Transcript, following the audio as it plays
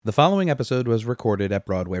The following episode was recorded at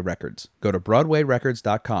Broadway Records. Go to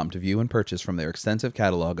BroadwayRecords.com to view and purchase from their extensive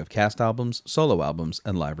catalog of cast albums, solo albums,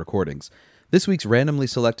 and live recordings. This week's randomly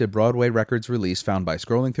selected Broadway Records release found by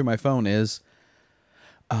scrolling through my phone is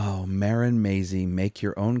Marin Maisie, Make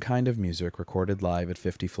Your Own Kind of Music, recorded live at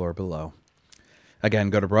 50 Floor Below. Again,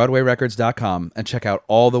 go to BroadwayRecords.com and check out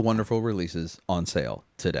all the wonderful releases on sale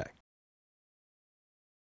today.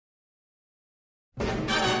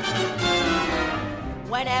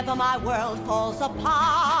 Whenever my world falls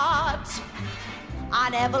apart, I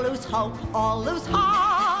never lose hope or lose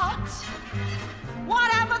heart.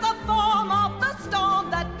 Whatever the form of the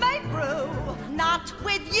storm that may brew, not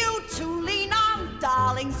with you to lean on,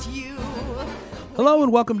 darlings, you. Hello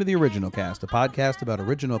and welcome to The Original Cast, a podcast about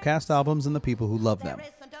original cast albums and the people who love them.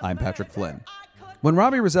 I'm Patrick Flynn. When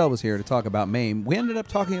Robbie Rozelle was here to talk about MAME, we ended up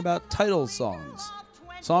talking about title songs.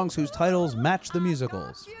 Songs whose titles match the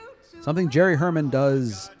musicals. Something Jerry Herman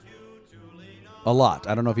does a lot.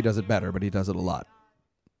 I don't know if he does it better, but he does it a lot.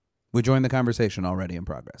 We joined the conversation already in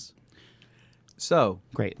progress. So,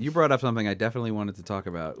 great. You brought up something I definitely wanted to talk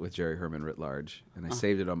about with Jerry Herman writ large, and I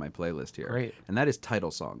saved it on my playlist here. Great. And that is title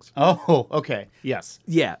songs. Oh, okay. Yes.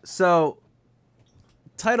 Yeah, so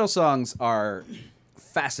title songs are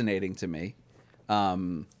fascinating to me.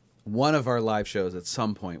 One of our live shows at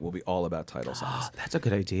some point will be all about title songs. That's a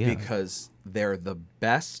good idea. Because they're the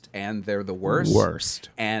best and they're the worst. Worst.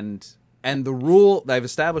 And the rule, I've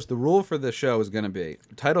established the rule for the show is going to be,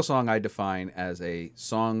 title song I define as a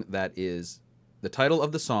song that is, the title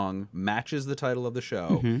of the song matches the title of the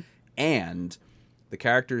show, and the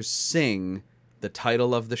characters sing the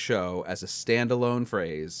title of the show as a standalone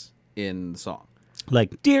phrase in the song.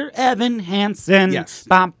 Like, Dear Evan Hansen. Yes.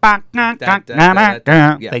 Yeah.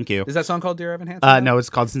 Thank you. Is that song called Dear Evan Hansen? No,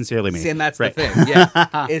 it's called Sincerely Me. See, and that's right. the thing.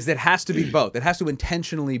 Yeah, is it has to be both. It has to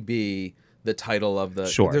intentionally be the title of the.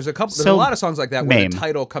 Sure. There's a lot of songs like that where MAME. the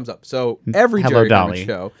title comes up. So every Hello, Jerry Herman Dolly.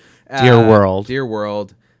 show, Dear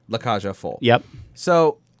World, La Cage aux Folles. Yep.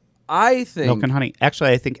 So I think Milk and Honey.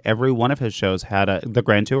 Actually, I think every one of his shows had the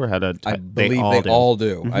Grand Tour had a. I believe they all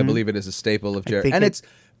do. I believe it is a staple of Jerry, and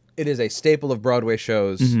it is a staple of Broadway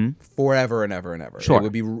shows forever and ever and ever. Sure.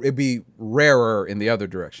 It'd be rarer in the other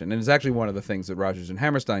direction. And it's actually one of the things that Rodgers and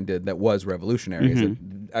Hammerstein did that was revolutionary. Is that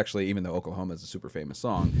actually, even though Oklahoma is a super famous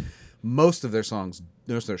song, most of their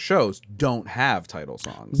shows don't have title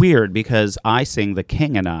songs. Weird, because I sing The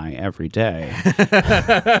King and I every day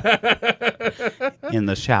in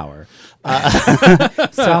the shower.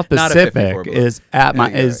 South Pacific is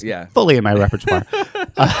fully in my repertoire.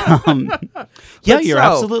 You're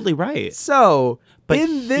absolutely right. So, but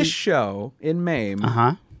in this show, in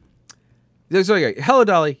MAME, Hello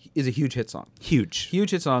Dolly is a huge hit song. Huge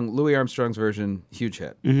hit song. Louis Armstrong's version, huge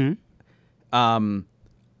hit.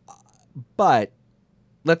 But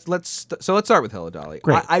let's start with Hello Dolly.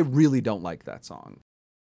 Great. I really don't like that song.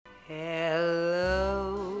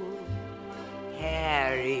 Hello,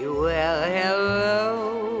 Harry, well,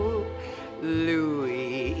 hello,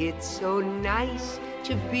 Louis, it's so nice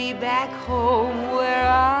to be back home where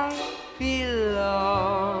I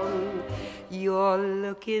belong. You're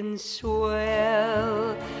looking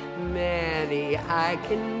swell, Manny, I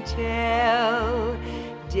can tell.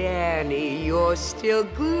 Danny, you're still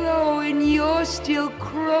glowing, you're still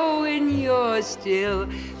crowing, you're still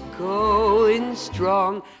going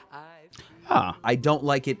strong. I don't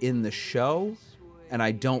like it in the show, and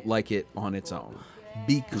I don't like it on its own.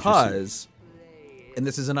 Because, and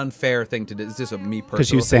this is an unfair thing to do, this is a me personal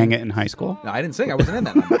Because you sang thing. it in high school? No, I didn't sing, I wasn't in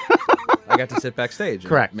that number. I got to sit backstage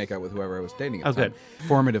and make out with whoever I was dating at the time. Good.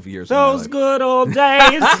 Formative years Those of my life. good old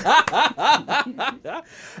days.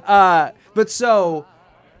 But so,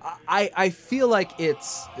 I feel like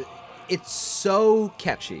it's so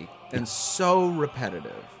catchy and so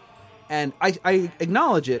repetitive, and I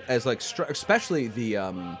acknowledge it as like especially the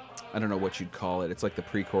I don't know what you'd call it. It's like the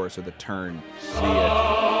pre-chorus or the turn.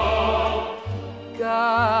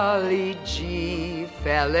 Golly gee,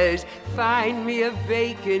 fellas, find me a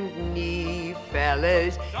vacant knee,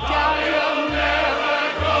 fellas. I'll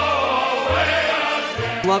never go away.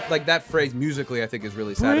 Like that phrase musically, I think is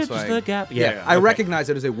really satisfying. Bridge the gap. Yeah, I recognize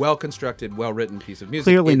it as a well-constructed, well-written piece of music.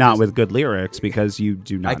 Clearly not with good lyrics, because you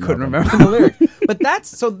do not. I couldn't remember the lyrics, but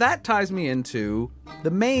that ties me into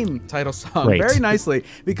the main title song very nicely,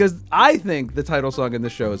 because I think the title song in the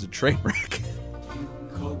show is a train wreck.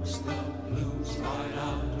 Coax the blues right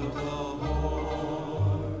out of the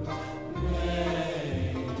horn.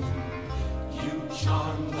 May you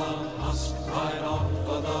charm the husk right off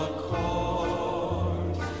of the corn.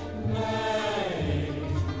 May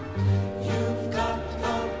you've got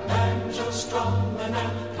the banjo strumming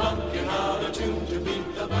and clunking out a tune to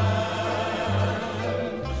beat the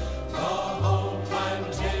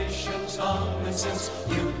since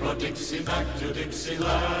you brought Dixie back to Dixieland.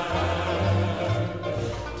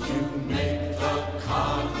 You make the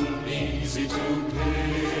cotton easy to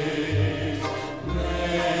pick,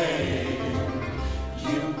 Maine.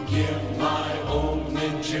 You give my old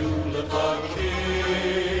mint julep a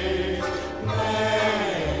kick,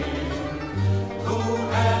 Maine.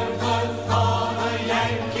 Whoever thought a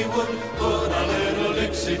Yankee would put a little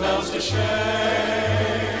Dixie bells to shame?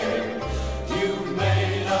 You've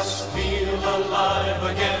made us feel alive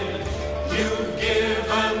again. You've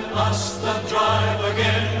given us the drive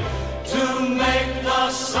again to make the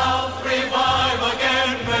South revive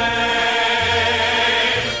again, Maine.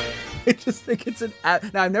 I just think it's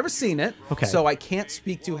now I've never seen it, Okay. so I can't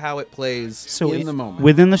speak to how it plays in the moment.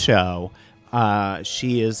 Within the show,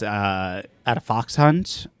 she is at a fox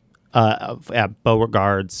hunt at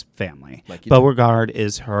Beauregard's family. Like you Beauregard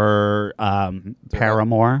is her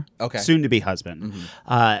paramour, Okay. soon to be husband,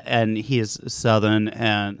 and he is Southern.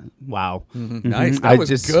 And wow, Nice, that I was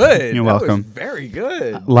just- good. You're That was welcome. very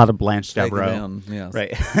good. A lot of Blanche Take it Devereaux, down, yes.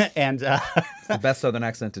 right? And The best Southern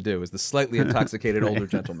accent to do is the slightly intoxicated older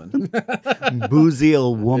gentleman. boozy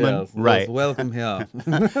old woman, Yes, right? welcome here.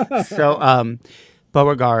 So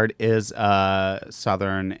Beauregard is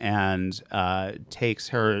Southern and takes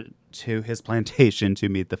her to his plantation to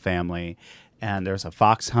meet the family. And there's a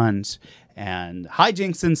fox hunt and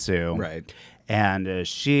hijinks ensue. Right. And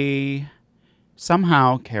she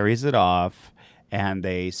somehow carries it off and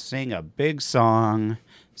they sing a big song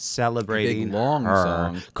celebrating Big, long her.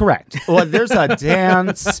 song. Correct. Well, there's a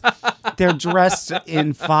dance. They're dressed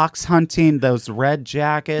in fox hunting, those red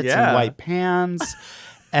jackets Yeah. and white pants.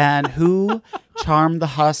 And who charmed the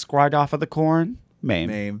husk right off of the corn? Mame.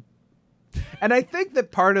 Mame. And I think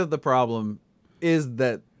that part of the problem is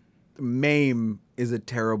that mame is a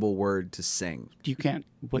terrible word to sing. You can't.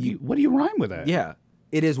 What do you rhyme with it? Yeah.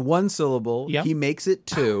 It is one syllable. Yep. He makes it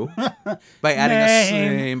two by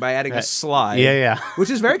adding a slide. Yeah. Which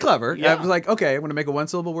is very clever. Yeah. I was like, okay, I'm going to make a one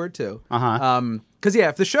syllable word too. Uh-huh. Because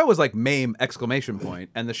if the show was like mame !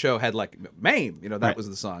 And the show had like mame, that Right. was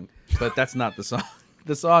the song. But that's not the song.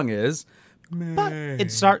 The song is But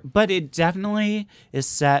it definitely is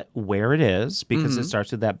set where it is because it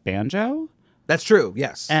starts with that banjo. That's true.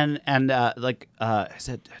 Yes. And is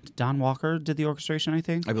it Don Walker did the orchestration, I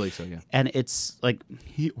think? I believe so, yeah. And it's like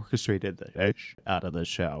he orchestrated the heck out of the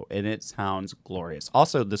show, and it sounds glorious.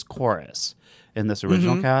 Also, this chorus in this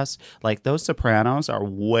original cast, like those sopranos are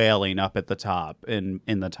wailing up at the top in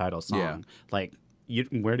the title song. Yeah. Like,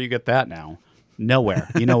 where do you get that now? Nowhere.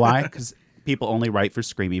 You know why? Because people only write for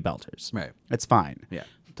screamy belters. Right. It's fine. Yeah.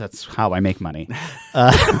 That's how I make money.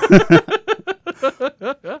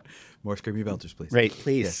 More screamy belters, please. Right,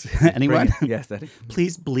 please. Yes. Anyone? Bring it. Yes, Daddy.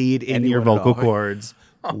 Please bleed in Anyone your at vocal all. cords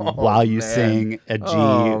while you man. sing a G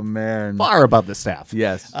Oh, man. far above the staff.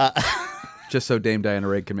 Yes. Just so Dame Diana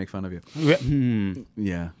Rigg can make fun of you.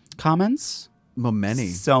 Yeah. Comments? Well, many.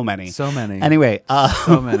 So many. So many. Anyway,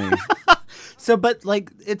 So many. but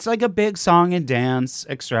like it's like a big song and dance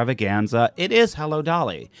extravaganza. It is Hello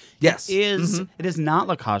Dolly. Yes. It is. It is not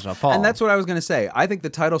La Cage aux Folles. And that's what I was going to say. I think the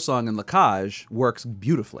title song in La Cage works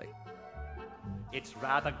beautifully. It's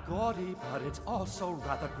rather gaudy, but it's also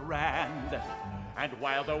rather grand. And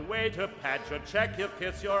while the waiter pads your check, he'll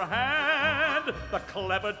kiss your hand. The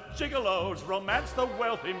clever gigolos romance the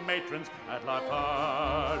wealthy matrons at La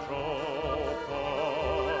Cage aux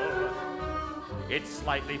Folles. It's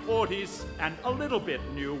slightly 40s and a little bit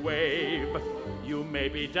new wave. You may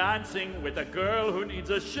be dancing with a girl who needs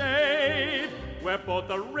a shave, where both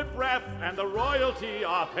the riffraff and the royalty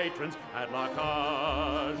are patrons at La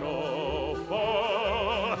Cage aux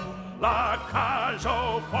Folles. La Cage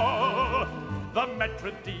aux Folles. The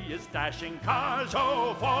maître d' is dashing, Cage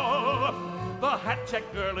aux Folles. The hat check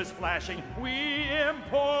girl is flashing. We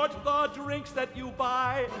import the drinks that you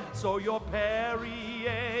buy, so your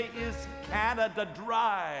Perrier is Canada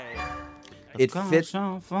Dry. It fits.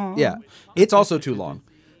 Yeah. It's also too long.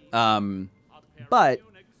 But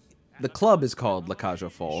the club is called La Cage aux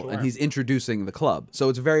Folles, and he's introducing the club. So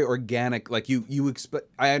it's very organic. Like you expect.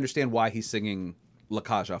 I understand why he's singing La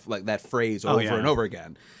Cage aux Folles, like that phrase over and over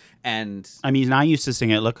again. And I mean, I used to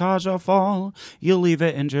sing it, La Cage aux Folles, you'll leave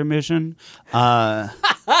it intermission.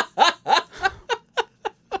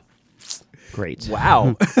 Great.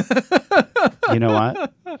 wow. You know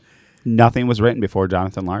what? Nothing was written before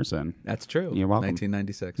Jonathan Larson. That's true. You're welcome.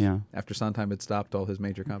 1996. Yeah. After Sondheim had stopped all his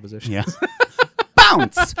major compositions. Yeah.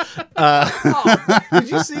 Bounce! Did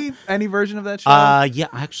you see any version of that show? Yeah,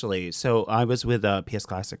 actually. So I was with PS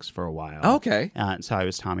Classics for a while. Okay. So I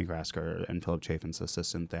was Tommy Grasker and Philip Chafin's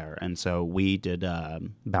assistant there. And so we did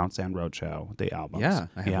Bounce and Roadshow, the albums. Yeah,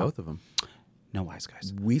 I have both of them. No Wise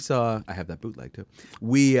Guys. We saw. I have that bootleg too.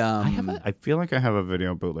 We. I feel like I have a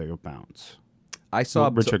video bootleg of Bounce. I saw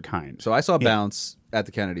Richard Kind. So I saw Bounce at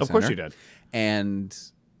the Kennedy Center. Of course you did. And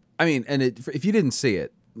I mean, if you didn't see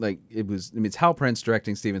it, like it's Hal Prince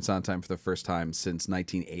directing Stephen Sondheim for the first time since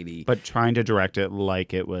 1980. But trying to direct it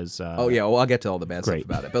like it was. Oh yeah, well I'll get to all the bad stuff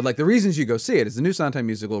about it. But like the reasons you go see it is the new Sondheim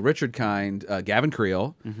musical. Richard Kind, Gavin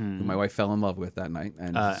Creel, who my wife fell in love with that night,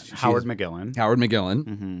 and Howard McGillen. Howard McGillen.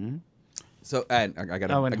 Mm-hmm. So and I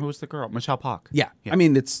got. Oh, and who was the girl? Michelle Pock. Yeah. I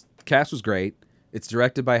mean, cast was great. It's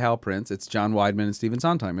directed by Hal Prince. It's John Weidman and Stephen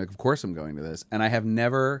Sondheim. Like, of course I'm going to this. And I have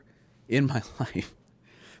never in my life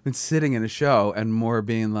been sitting in a show and more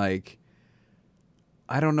being like,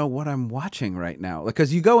 I don't know what I'm watching right now.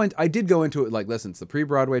 Because I did go into it like, listen, it's the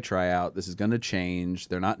pre-Broadway tryout. This is going to change.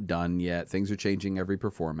 They're not done yet. Things are changing every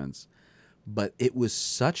performance. But it was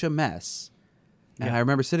such a mess. And I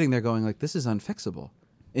remember sitting there going like, this is unfixable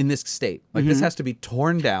in this state. Like this has to be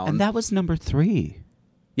torn down. And that was number 3.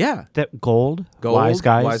 Yeah. That Gold, Wise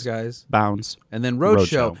Guys, Bounce, and then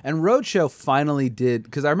Roadshow. And Roadshow finally did,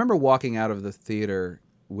 because I remember walking out of the theater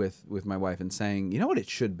with my wife and saying, you know what it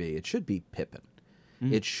should be? It should be Pippin.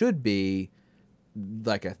 It should be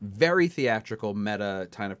like a very theatrical meta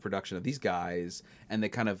kind of production of these guys, and they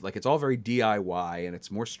kind of like, it's all very DIY and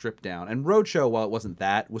it's more stripped down. And Roadshow, while it wasn't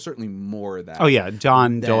that, was certainly more that. Oh yeah,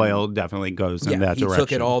 John Doyle definitely goes in that direction. He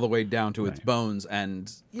took it all the way down to its bones,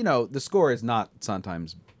 and the score is not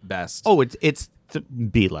sometimes best. Oh, it's the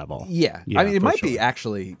B level. Yeah, I mean, it might be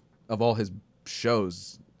actually, of all his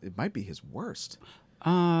shows, it might be his worst.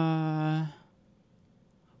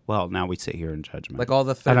 Well, now we sit here in judgment. Like all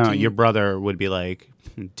the 13... I don't know. Your brother would be like,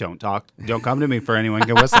 don't come to me for Anyone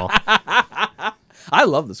Can Whistle. I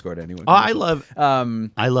love the score to Anyone Can Whistle.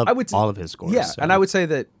 I love all of his scores. Yeah, so. And I would say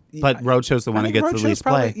that... But Roadshow's the one that gets the least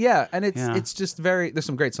play. Yeah, and it's just very... There's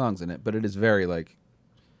some great songs in it, but it is very like...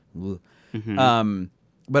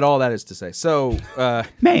 But all that is to say. So...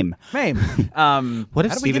 Mame. What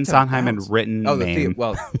if Stephen Sondheim had written Mame?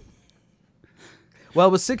 Well,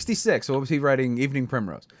 it was 1966. So what was he writing? Evening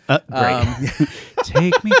Primrose. Great.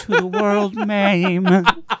 Take me to the world, Mame.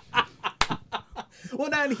 Well,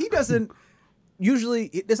 now he doesn't usually.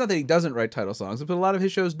 It's not that he doesn't write title songs, but a lot of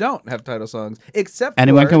his shows don't have title songs, except for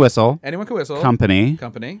Anyone Can Whistle. Anyone Can Whistle. Company.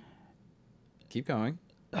 Keep going.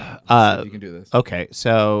 See if you can do this. Okay,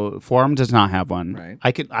 so Forum does not have one. Right.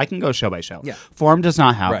 I can go show by show. Yeah. Forum does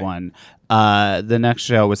not have one. The next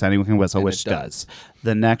show was Anyone Can Whistle, which does.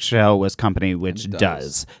 The next show was Company, which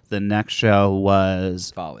does. The next show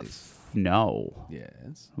was Follies. No.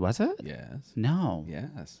 Yes. Was it? Yes. No.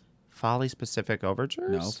 Yes. Follies Pacific Overtures?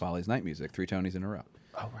 No, Follies Night Music. 3 Tonys in a row.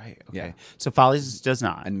 Oh, right. Okay. Yeah. So Follies does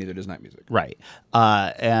not. And neither does Night Music. Right.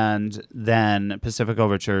 And then Pacific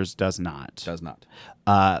Overtures does not. Does not.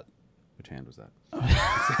 Which hand was that?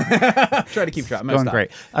 Try to keep track. Going great.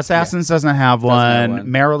 Assassins doesn't have one.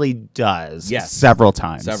 Merrily does. Yes. Several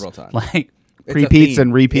times. Like repeats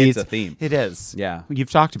and repeats. It's a theme. It is. Yeah.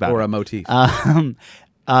 You've talked about it. Or a motif. Passion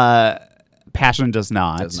does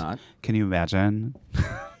not. Does not. Can you imagine?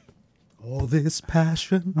 All this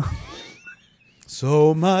passion.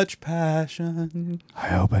 So much passion. I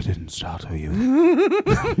hope I didn't startle you.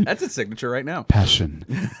 That's a signature right now. Passion.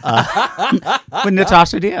 With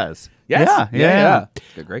Natasha Diaz. Yes. Yeah.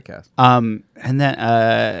 Good, great cast. And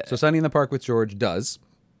then so Sunny in the Park with George does.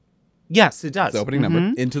 Yes, it does. The opening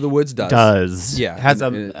number. Into the Woods does. Does. Yeah. Has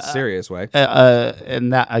in a serious way.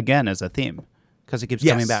 And that again is a theme because it keeps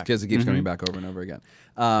coming back. Because it keeps coming back over and over again.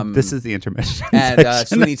 This is the intermission. And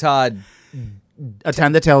Sweeney Todd.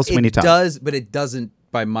 Attend the Tale, Sweeney Todd. It does, but it doesn't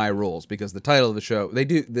by my rules because the title of the show, they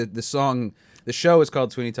do the song. The show is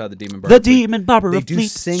called Sweeney Todd, the Demon Barber. The Demon Barber They of do Fleet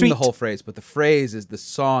sing Street. the whole phrase, but the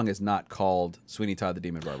song is not called Sweeney Todd, the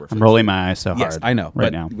Demon Barber. I'm rolling my eyes so hard. Yes, I know. Right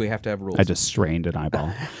but now. we have to have rules. I just strained an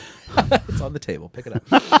eyeball. It's on the table. Pick it up.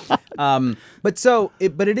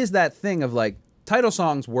 But it is that thing of like title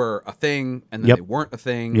songs were a thing and then they weren't a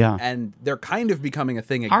thing. Yeah. And they're kind of becoming a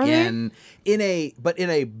thing again in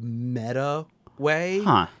a meta way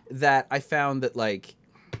that I found that like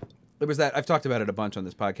there was that I've talked about it a bunch on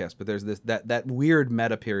this podcast, but there's that weird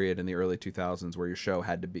meta period in the early 2000s where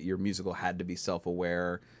your musical had to be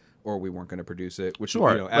self-aware or we weren't going to produce it, which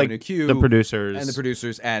Avenue Q, the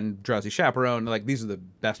producers and Drowsy Chaperone, like these are the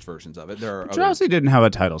best versions of it. There are Drowsy didn't have a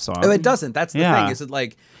title song. Oh, it doesn't. That's the thing. Is it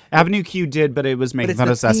like Avenue Q did, but it was making fun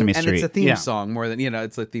of Sesame Street, and it's a theme song more than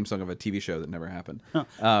it's a theme song of a TV show that never happened.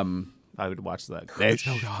 I would watch that.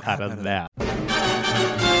 Out of that.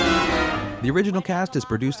 The original cast is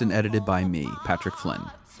produced and edited by me, Patrick Flynn.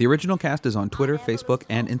 The Original Cast is on Twitter, Facebook,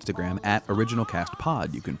 and Instagram at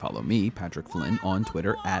OriginalCastPod. You can follow me, Patrick Flynn, on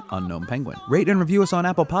Twitter at UnknownPenguin. Rate and review us on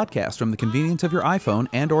Apple Podcasts from the convenience of your iPhone,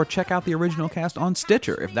 and or check out The Original Cast on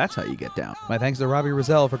Stitcher, if that's how you get down. My thanks to Robbie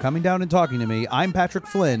Rozelle for coming down and talking to me. I'm Patrick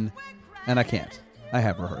Flynn, and I can't. I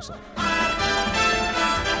have rehearsal.